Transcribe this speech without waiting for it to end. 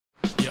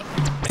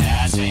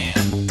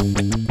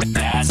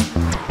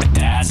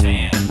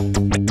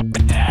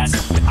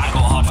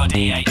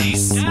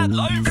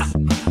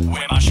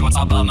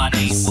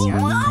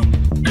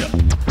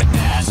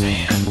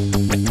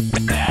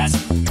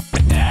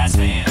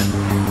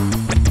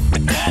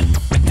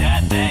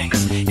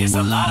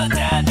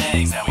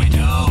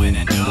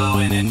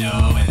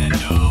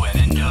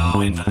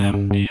waiting for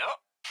them. Yep.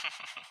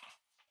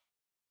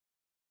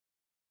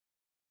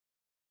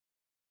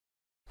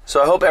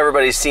 So I hope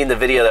everybody's seen the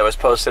video that was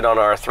posted on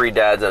our 3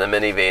 Dads and a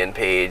Minivan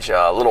page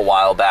a little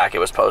while back. It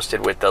was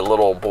posted with the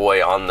little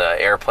boy on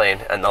the airplane,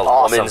 and the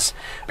woman's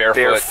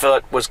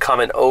barefoot was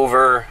coming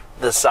over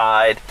the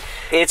side.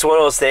 It's one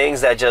of those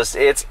things that just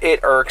it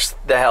irks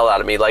the hell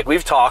out of me. Like,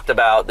 we've talked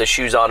about the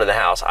shoes on in the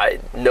house.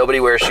 Nobody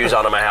wears shoes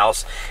on in my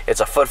house. It's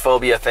a foot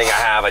phobia thing I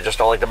have. I just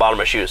don't like the bottom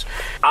of shoes.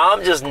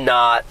 I'm just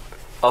not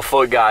a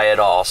foot guy at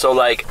all. So,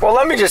 like, well,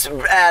 let me just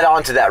add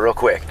on to that real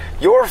quick.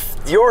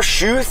 Your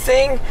shoe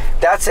thing,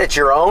 that's at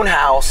your own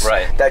house.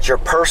 Right. That's your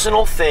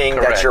personal thing.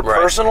 Correct. That's your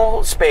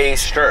personal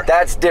space. Sure.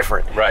 That's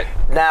different. Right.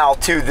 Now,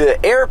 to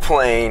the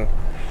airplane,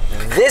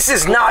 this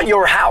is not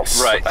your house.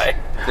 Right.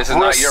 This is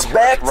not your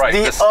respect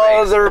the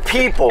other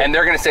people. And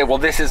they're gonna say, well,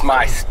 this is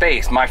my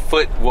space. My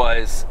foot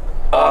was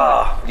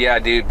yeah,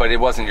 dude, but it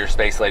wasn't your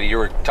space, lady. You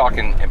were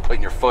talking and putting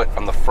your foot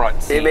on the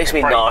front seat. It makes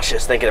me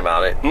nauseous thinking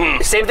about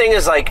it. Same thing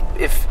as, like,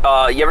 if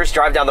you ever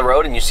drive down the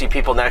road and you see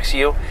people next to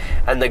you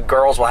and the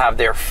girls will have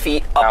their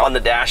feet up on the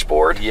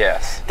dashboard.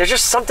 Yes. There's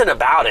just something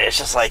about it. It's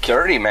just like, it's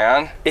dirty,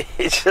 man.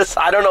 It's just,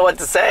 I don't know what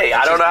to say.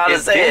 I don't know how to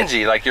say it. It's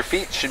dingy. Like, your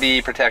feet should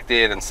be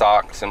protected in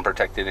socks and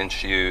protected in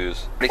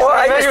shoes. Well,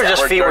 I imagine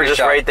your feet were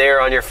just right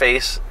there on your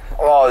face.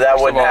 Oh, that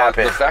wouldn't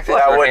happen. The fact that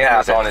that wouldn't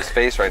hand is happen on his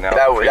face right now.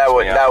 That wouldn't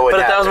But happen.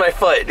 if that was my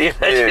foot, you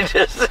imagine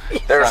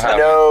just... There's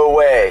no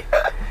way.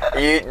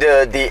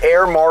 The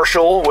air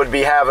marshal would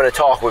be having a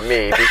talk with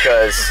me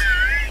because...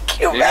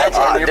 Can you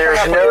imagine?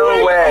 There's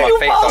no way. You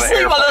fall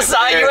asleep on the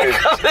side, you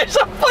wake up, there's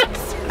a foot.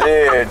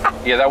 Dude.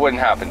 Yeah, that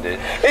wouldn't happen, dude.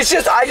 It's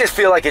just, I just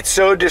feel like it's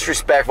so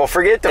disrespectful.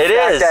 Forget the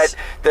fact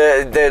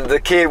that the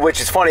kid,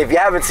 which is funny, if you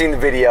haven't seen the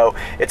video,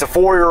 it's a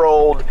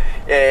 4-year-old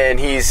and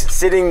he's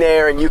sitting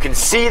there and you can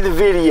see the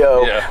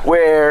video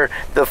where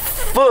the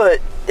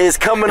foot is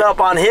coming up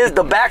on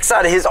the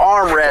backside of his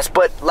armrest,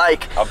 but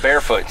like a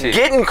barefoot too.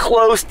 Getting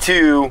close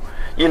to,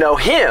 you know,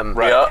 him.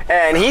 Right.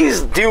 And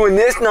he's doing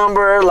this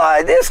number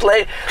like this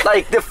lady.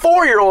 Like, the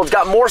 4-year-old's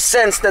got more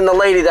sense than the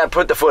lady that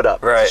put the foot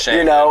up. Right. Shame,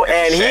 you know,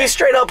 man. and he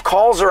straight up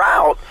calls her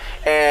out.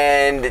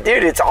 And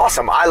dude, it's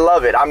awesome. I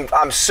love it.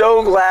 I'm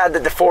so glad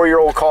that the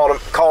 4-year-old called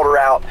her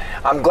out.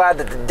 I'm glad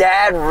that the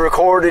dad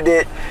recorded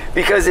it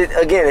because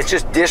it's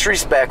just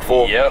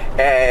disrespectful. Yep.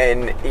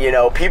 And you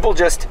know, people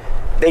just,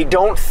 they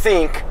don't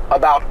think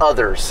about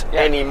others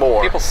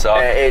anymore. People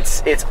suck.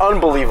 It's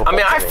unbelievable. I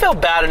mean, I feel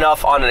bad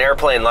enough on an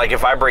airplane, like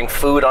if I bring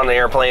food on an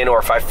airplane or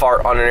if I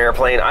fart on an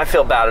airplane, I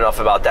feel bad enough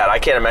about that. I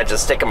can't imagine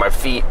sticking my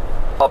feet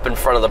up in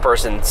front of the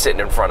person sitting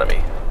in front of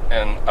me.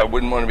 And I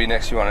wouldn't want to be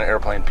next to you on an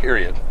airplane,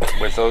 period,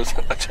 with those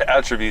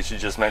attributes you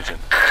just mentioned.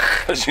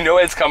 Because you know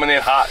Ed's coming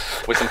in hot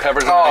with some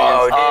peppers and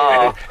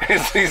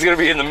onions. He's going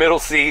to be in the middle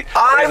seat.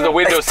 In the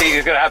window seat,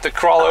 he's going to have to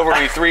crawl over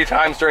me 3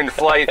 times during the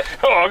flight.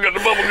 Oh, I got the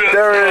bubble gum.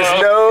 There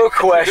is no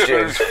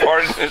question.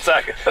 It's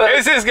like,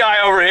 it's this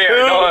guy over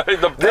here.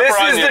 This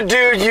is the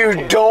dude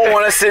you don't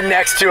want to sit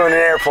next to in an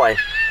airplane.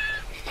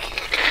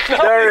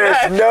 There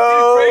is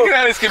no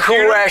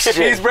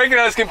question. He's breaking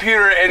out his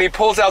computer and he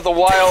pulls out the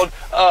wild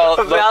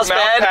mouse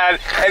pad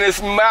and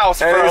his mouse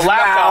for a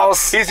laptop.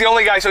 He's the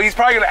only guy, so he's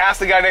probably going to ask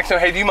the guy next to him,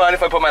 hey, do you mind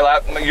if I put my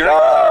laptop? You're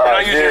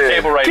not using your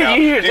table right now.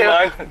 Do you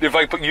mind if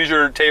I use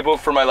your table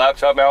for my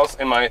laptop mouse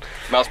and my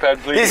mouse pad,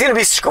 please? He's going to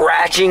be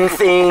scratching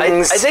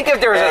things. I think if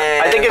there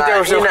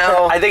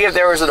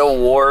was an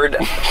award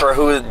for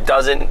who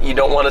you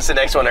don't want to sit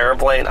next to on an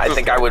airplane, I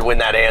think I would win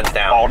that hands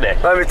down. All day.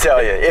 Let me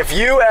tell you, if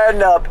you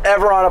end up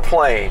ever on a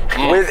plane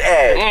with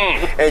Ed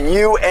and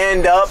you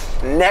end up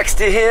next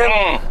to him,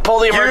 pull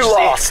the emergency. You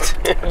lost.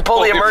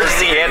 Pull the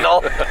emergency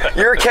handle.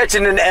 You're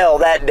catching an L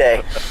that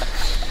day.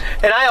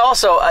 And I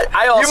also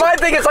you might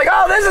think it's like,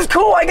 oh, this is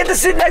cool. I get to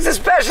sit next to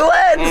special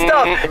ed and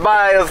stuff.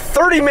 By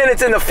 30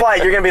 minutes in the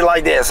flight, you're gonna be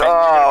like this.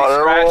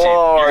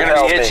 Oh, you're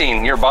gonna be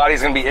itching. Your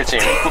body's gonna be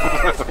itching.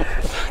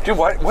 Dude,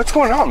 what's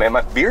going on, man?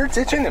 My beard's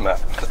itching and my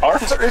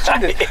arms are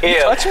itching. You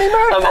touch me,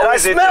 man? And I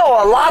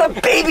smell a lot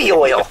of baby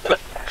oil.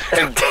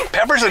 And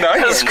peppers and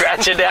onions.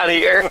 Scratching down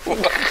here.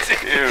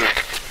 Dude.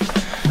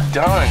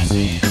 Done.